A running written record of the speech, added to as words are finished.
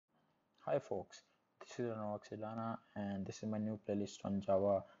Hi folks, this is Anoxidana and this is my new playlist on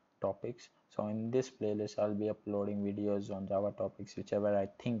Java topics. So in this playlist I'll be uploading videos on Java topics whichever I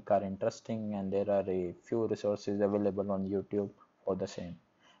think are interesting, and there are a few resources available on YouTube for the same.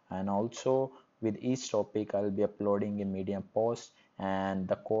 And also with each topic I'll be uploading a Medium post, and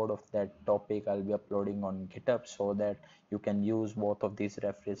the code of that topic I'll be uploading on GitHub so that you can use both of these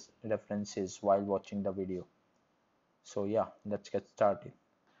references while watching the video. So yeah, let's get started.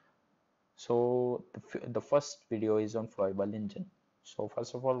 So the first video is on Flowable Engine. So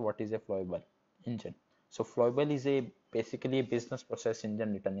first of all, what is a Flowable Engine? So Flowable is a basically a business process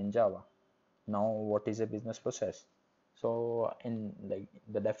engine written in Java. Now, what is a business process? So in like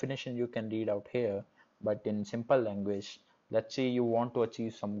the definition you can read out here, but in simple language, let's say you want to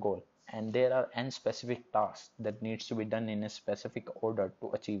achieve some goal, and there are n specific tasks that needs to be done in a specific order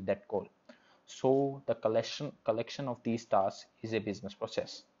to achieve that goal. So the collection of these tasks is a business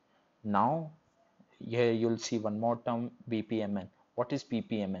process. Now here you'll see one more term, BPMN. What is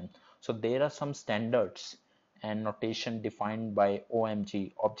BPMN? So there are some standards and notation defined by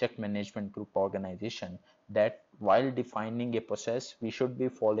OMG, Object Management Group Organization, that while defining a process we should be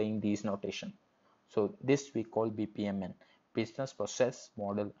following these notation. So this we call BPMN, Business Process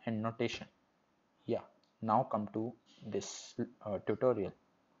Model and Notation. Yeah, now come to this tutorial.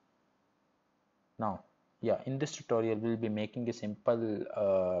 Now, yeah, in this tutorial, we'll be making a simple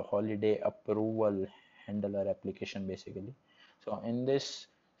holiday approval handler application basically. So in this,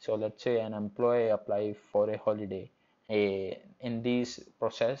 so let's say an employee apply for a holiday. In this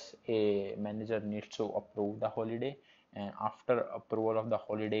process, a manager needs to approve the holiday, and after approval of the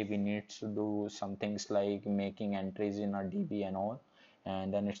holiday, we need to do some things like making entries in our DB and all,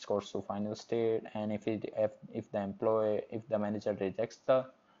 and then it goes to final state. And if the manager rejects the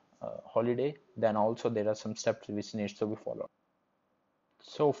holiday, then also there are some steps which needs to be followed.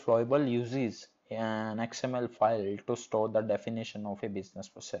 So Flowable uses an XML file to store the definition of a business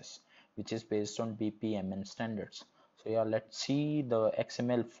process, which is based on BPMN standards. So yeah, let's see the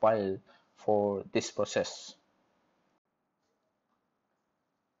XML file for this process.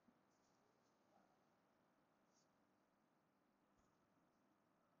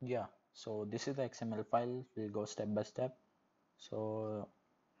 Yeah, so this is the XML file. We'll go step by step. So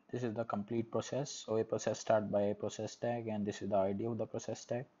this is the complete process. So a process start by a process tag, and this is the ID of the process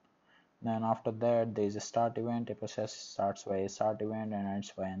tag. Then after that, there is a start event. A process starts by a start event and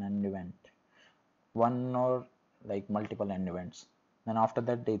ends by an end event. One or like multiple end events. Then after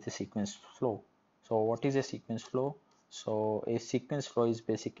that, there is a sequence flow. So what is a sequence flow? So a sequence flow is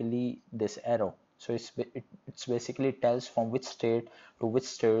basically this arrow. So it's basically tells from which state to which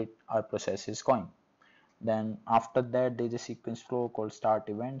state our process is going. Then after that, there is a sequence flow called start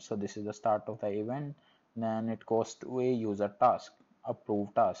event. So this is the start of the event. Then it goes to a user task,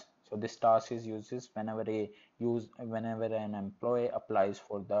 approve task. So this task is uses whenever an employee applies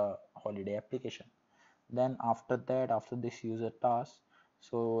for the holiday application. Then after that, after this user task,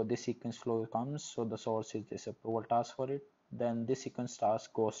 so this sequence flow comes. So the source is this approval task for it. Then this sequence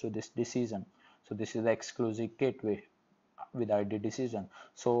task goes to this decision. So this is the exclusive gateway with ID decision.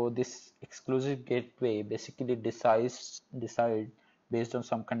 So this exclusive gateway basically decide based on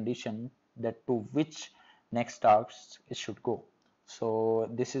some condition that to which next task it should go. So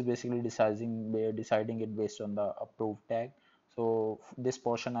this is basically deciding it based on the approved tag. So this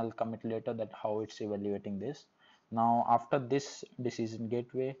portion I'll commit later, that how it's evaluating this. Now after this decision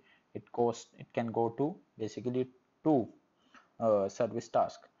gateway, it can go to basically two service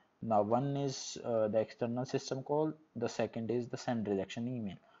task. Now one is the external system call, the second is the send rejection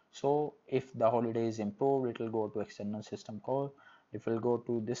email. So if the holiday is improved, it will go to external system call. It will go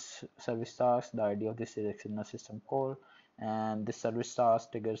to this service task. The ID of this is external system call, and this service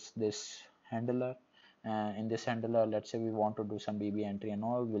task triggers this handler. In this handler, let's say we want to do some BB entry and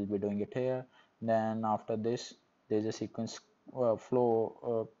all, we'll be doing it here. Then after this, there's a sequence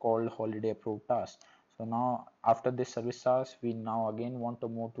flow called holiday approved task. So now after this service task, we now again want to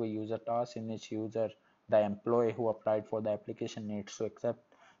move to a user task in which the employee who applied for the application needs to accept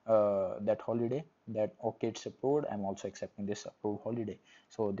that holiday, that okay, it's approved, I'm also accepting this approved holiday.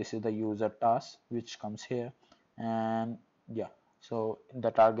 So this is the user task which comes here. And yeah, so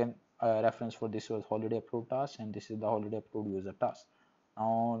the target reference for this was holiday approved task, and this is the holiday approved user task.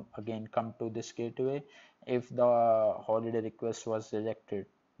 Now again come to this gateway. If the holiday request was rejected,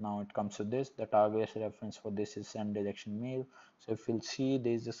 now it comes to this. The target reference for this is send rejection mail. So if you'll see,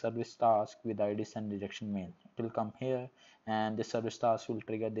 there is a service task with ID send rejection mail. It will come here, and the service task will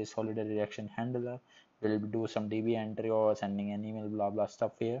trigger this holiday rejection handler. We'll do some DB entry or sending an email, blah blah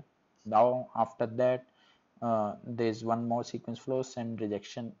stuff here. Now after that, there's one more sequence flow, send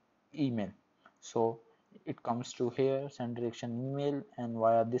rejection email. So it comes to here, send direction email, and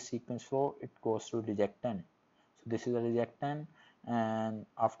via this sequence flow it goes to reject 10. So this is a reject 10, and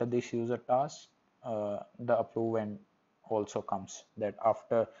after this user task, the approve and also comes, that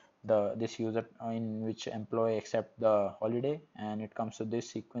after the this user in which employee accept the holiday, and it comes to this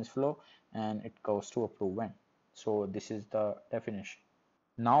sequence flow and it goes to approve when. So this is the definition.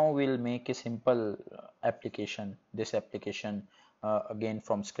 Now we'll make a simple application. This application again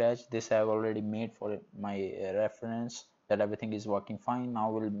from scratch. This I have already made for my reference that everything is working fine.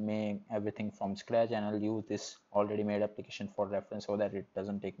 Now we'll make everything from scratch, and I'll use this already made application for reference so that it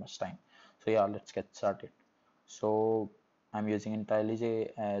doesn't take much time. So yeah, let's get started. So I'm using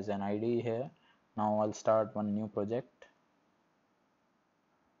IntelliJ as an ID here. Now I'll start one new project.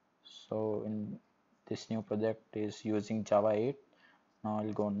 So in this new project is using Java 8. Now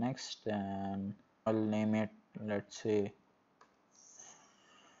I'll go next and I'll name it, let's say,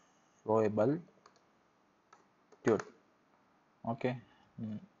 Flowable Tude. Okay,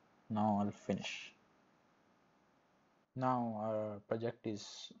 now I'll finish. Now our project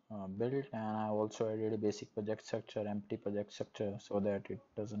is built, and I also added a basic project structure, empty project structure, so that it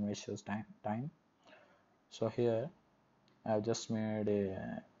doesn't waste your time. So here I've just made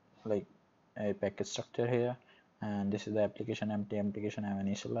a like a package structure here, and this is the application, empty application I've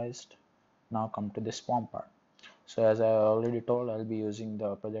initialized. Now come to this form part. So as I already told, I'll be using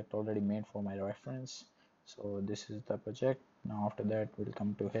the project already made for my reference. So this is the project. Now after that we'll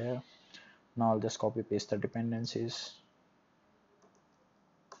come to here. Now I'll just copy paste the dependencies,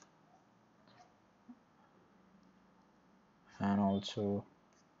 and also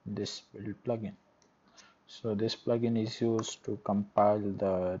this build plugin. So this plugin is used to compile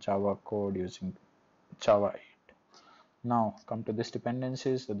the Java code using Java. Now come to this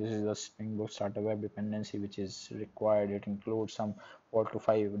dependencies. So this is the Spring Boot starter web dependency which is required. It includes some 4 to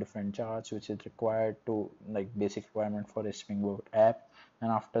 5 different charts which is required to, like, basic requirement for a Spring Boot app.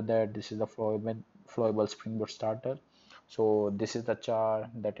 And after that, this is the flowable Spring Boot starter. So this is the chart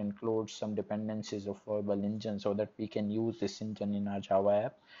that includes some dependencies of Flowable Engine so that we can use this engine in our Java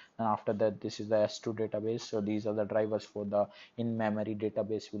app. And after that, this is the S2 database. So these are the drivers for the in-memory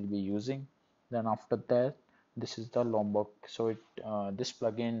database we'll be using. Then after that, this is the Lombok. So it this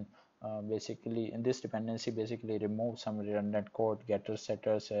plugin basically, in this dependency, basically removes some redundant code, getters,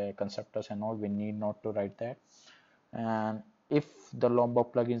 setters, constructors, and all. We need not to write that. And if the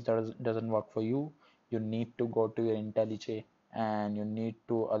Lombok plugins doesn't work for you, you need to go to your IntelliJ and you need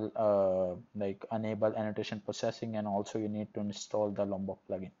to like enable annotation processing, and also you need to install the Lombok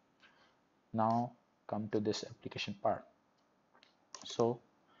plugin. Now come to this application part. So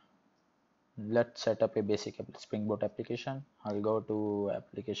let's set up a basic Spring Boot application. I'll go to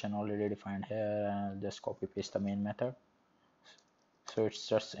application already defined here, and I'll just copy paste the main method. So it's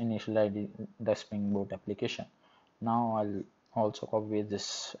just initialize the Spring Boot application. Now I'll also copy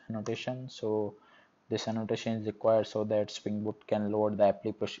this annotation. So this annotation is required so that Spring Boot can load the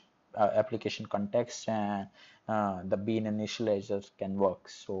application context, and the bean initializer can work.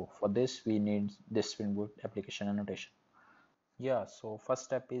 So for this we need this Spring Boot application annotation. Yeah, so first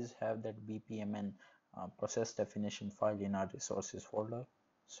step is have that bpmn process definition file in our resources folder.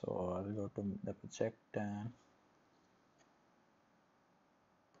 So I'll go to the project and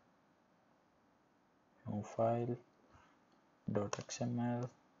new file .xml.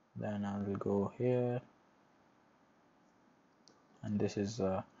 Then I will go here, and this is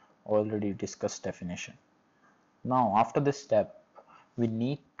already discussed definition. Now after this step, we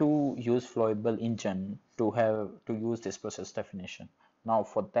need to use Flowable Engine to use this process definition. Now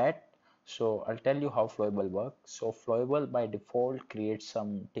for that, so I'll tell you how Flowable works. So Flowable by default creates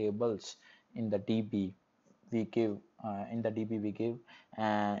some tables in the DB we give in the DB we give,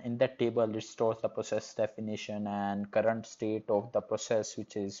 and in that table it stores the process definition and current state of the process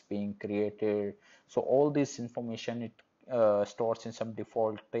which is being created. So all this information it stores in some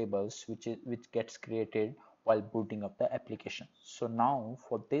default tables which gets created while booting up the application. So now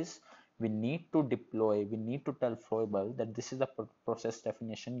for this we need to tell Flowable that this is the process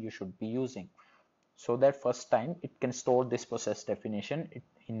definition you should be using, so that first time it can store this process definition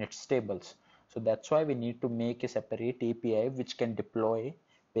in its tables. So that's why we need to make a separate API which can deploy,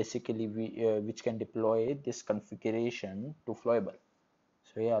 basically which can deploy this configuration to Flowable.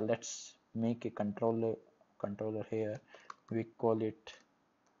 So yeah, let's make a controller here. We call it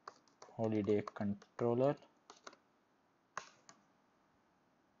holiday controller,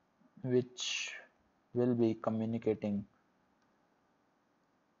 which will be communicating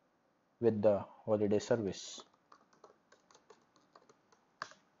with the holiday service.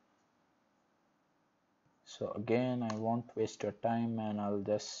 So again, I won't waste your time, and I'll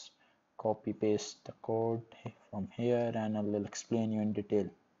just copy paste the code from here and I will explain you in detail.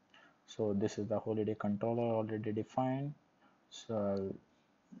 So this is the holiday controller already defined, so I'll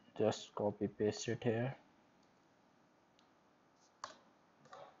just copy paste it here.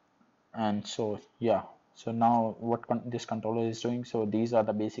 And so yeah, so now what this controller is doing, so these are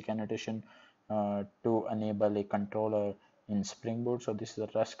the basic annotation to enable a controller in Spring Boot. So this is the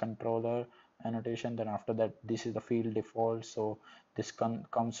REST controller annotation. Then after that, this is the field default. So this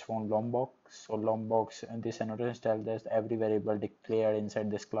comes from Lombok. So Lombok, and this annotation tells us every variable declared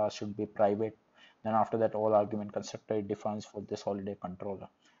inside this class should be private. Then after that, all argument constructor it defines for this holiday controller,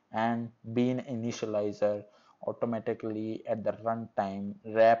 and bean initializer automatically at the runtime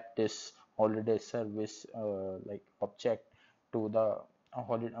wrap this holiday service like object to the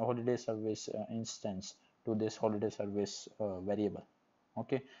holiday service instance to this holiday service variable.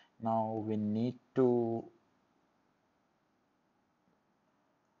 Okay, now we need to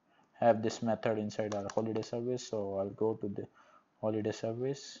have this method inside our holiday service. So I'll go to the holiday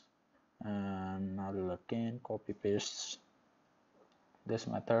service and I'll again copy paste this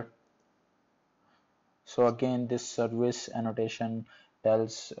method. So again, this service annotation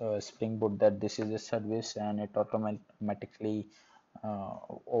tells Spring Boot that this is a service, and it automatically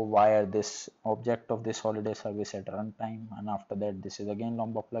wire this object of this holiday service at runtime. And after that, this is again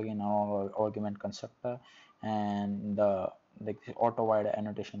Lombok plugin or argument constructor, and the auto wire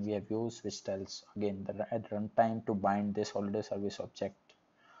annotation we have used, which tells again the at runtime to bind this holiday service object.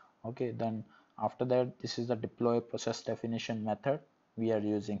 Okay, then after that, this is the deploy process definition method we are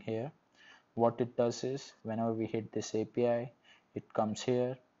using here. What it does is whenever we hit this API, it comes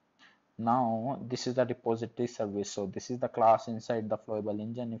here. Now this is the repository service, so this is the class inside the Flowable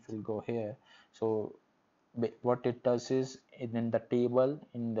engine. If you go here, so what it does is in the table,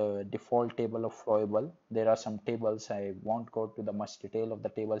 in the default table of Flowable, there are some tables. I won't go to the much detail of the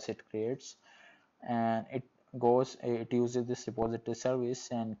tables it creates, and it uses this repository service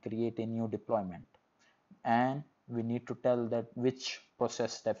and create a new deployment, and we need to tell that which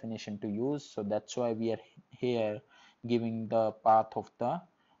process definition to use. So that's why we are here giving the path of the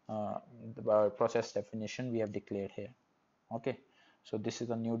process definition we have declared here. Okay, so this is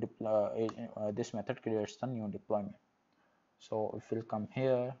the new this method creates the new deployment. So if we'll come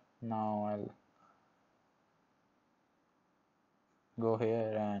here, now I'll go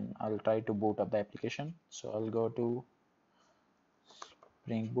here and I'll try to boot up the application. So I'll go to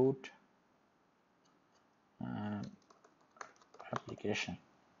Spring Boot and application.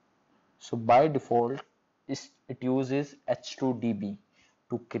 So by default, it uses H2DB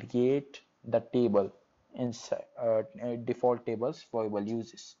to create the table inside default tables Flowable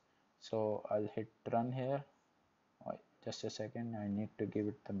uses. So I'll hit run here. Just a second, I need to give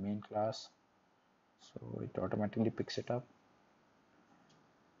it the main class, so it automatically picks it up.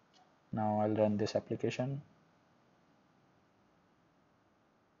 Now I'll run this application.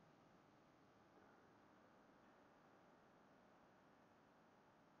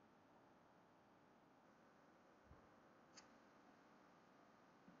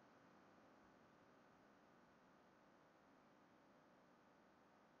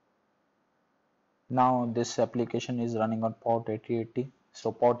 Now this application is running on port 8080.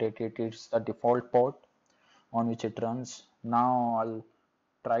 So port 8080 is the default port on which it runs. Now I'll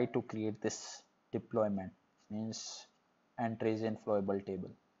try to create this deployment, means entries in Flowable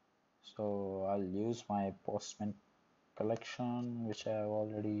table. So I'll use my Postman collection which I have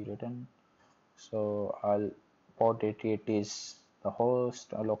already written. So I'll port 8080 is the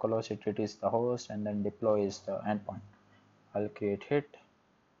host, localhost 8080 is the host, and then deploy is the endpoint. I'll create hit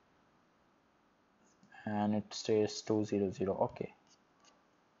and it says 200. Okay,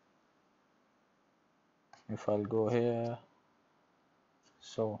 if I'll go here,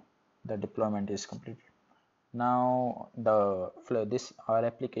 so the deployment is completed. Now this our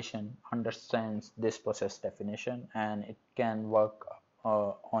application understands this process definition and it can work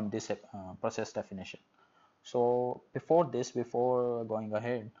on this process definition. So before going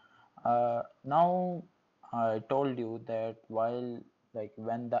ahead, now I told you that while like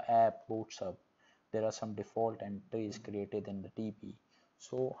when the app boots up, there are some default entries created in the DB.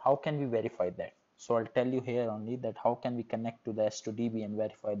 So how can we verify that? So I'll tell you here only that how can we connect to the S2DB and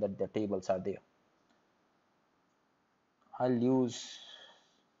verify that the tables are there. I'll use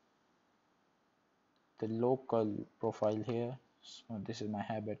the local profile here. So this is my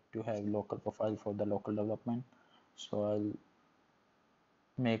habit to have local profile for the local development. So I'll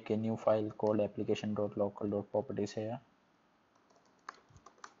make a new file called application.local.properties here.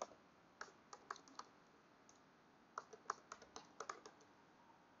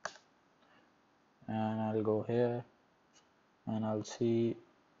 And I'll go here and I'll see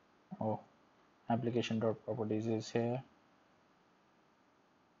Oh, application dot properties is here.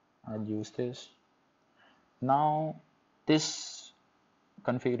 I'll use this. Now this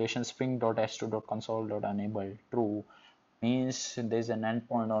configuration spring.h2.console.enable true means there's an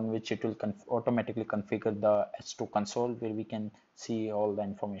endpoint on which it will automatically configure the h2 console where we can see all the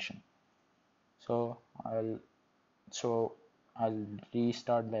information. So I'll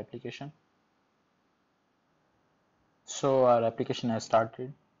restart the application. So our application has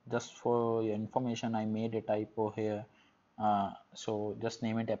started. Just for your information, I made a typo here. So just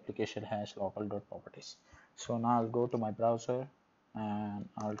name it application hash local.properties. So now I'll go to my browser and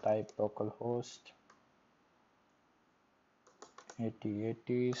I'll type localhost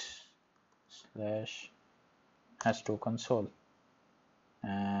 8080 slash hash2 console,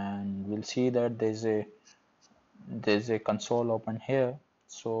 and we'll see that there's a console open here.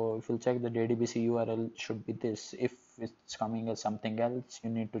 So if you'll check the JDBC URL should be this. If it's coming as something else, you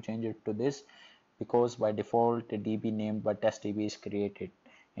need to change it to this, because by default a DB named by testdb is created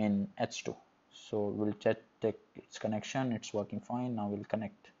in H2. So we'll check its connection. It's working fine. Now we'll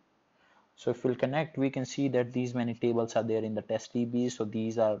connect. So if we'll connect, we can see that these many tables are there in the testdb. So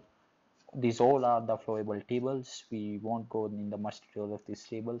these all are the flowable tables. We won't go in the much detail of these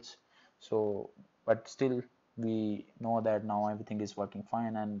tables. So, but still we know that now everything is working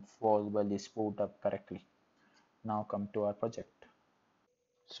fine and Flowable is spooled up correctly. Now come to our project.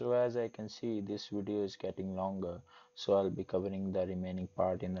 So as I can see, this video is getting longer, so I'll be covering the remaining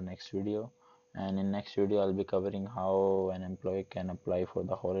part in the next video. And in next video, I'll be covering how an employee can apply for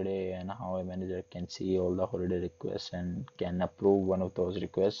the holiday and how a manager can see all the holiday requests and can approve one of those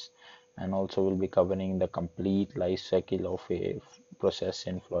requests. And also we'll be covering the complete life cycle of a process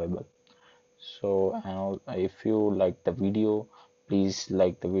in Flowable. So, and if you like the video, please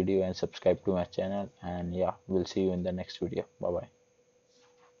like the video and subscribe to my channel. And yeah, we'll see you in the next video. Bye bye.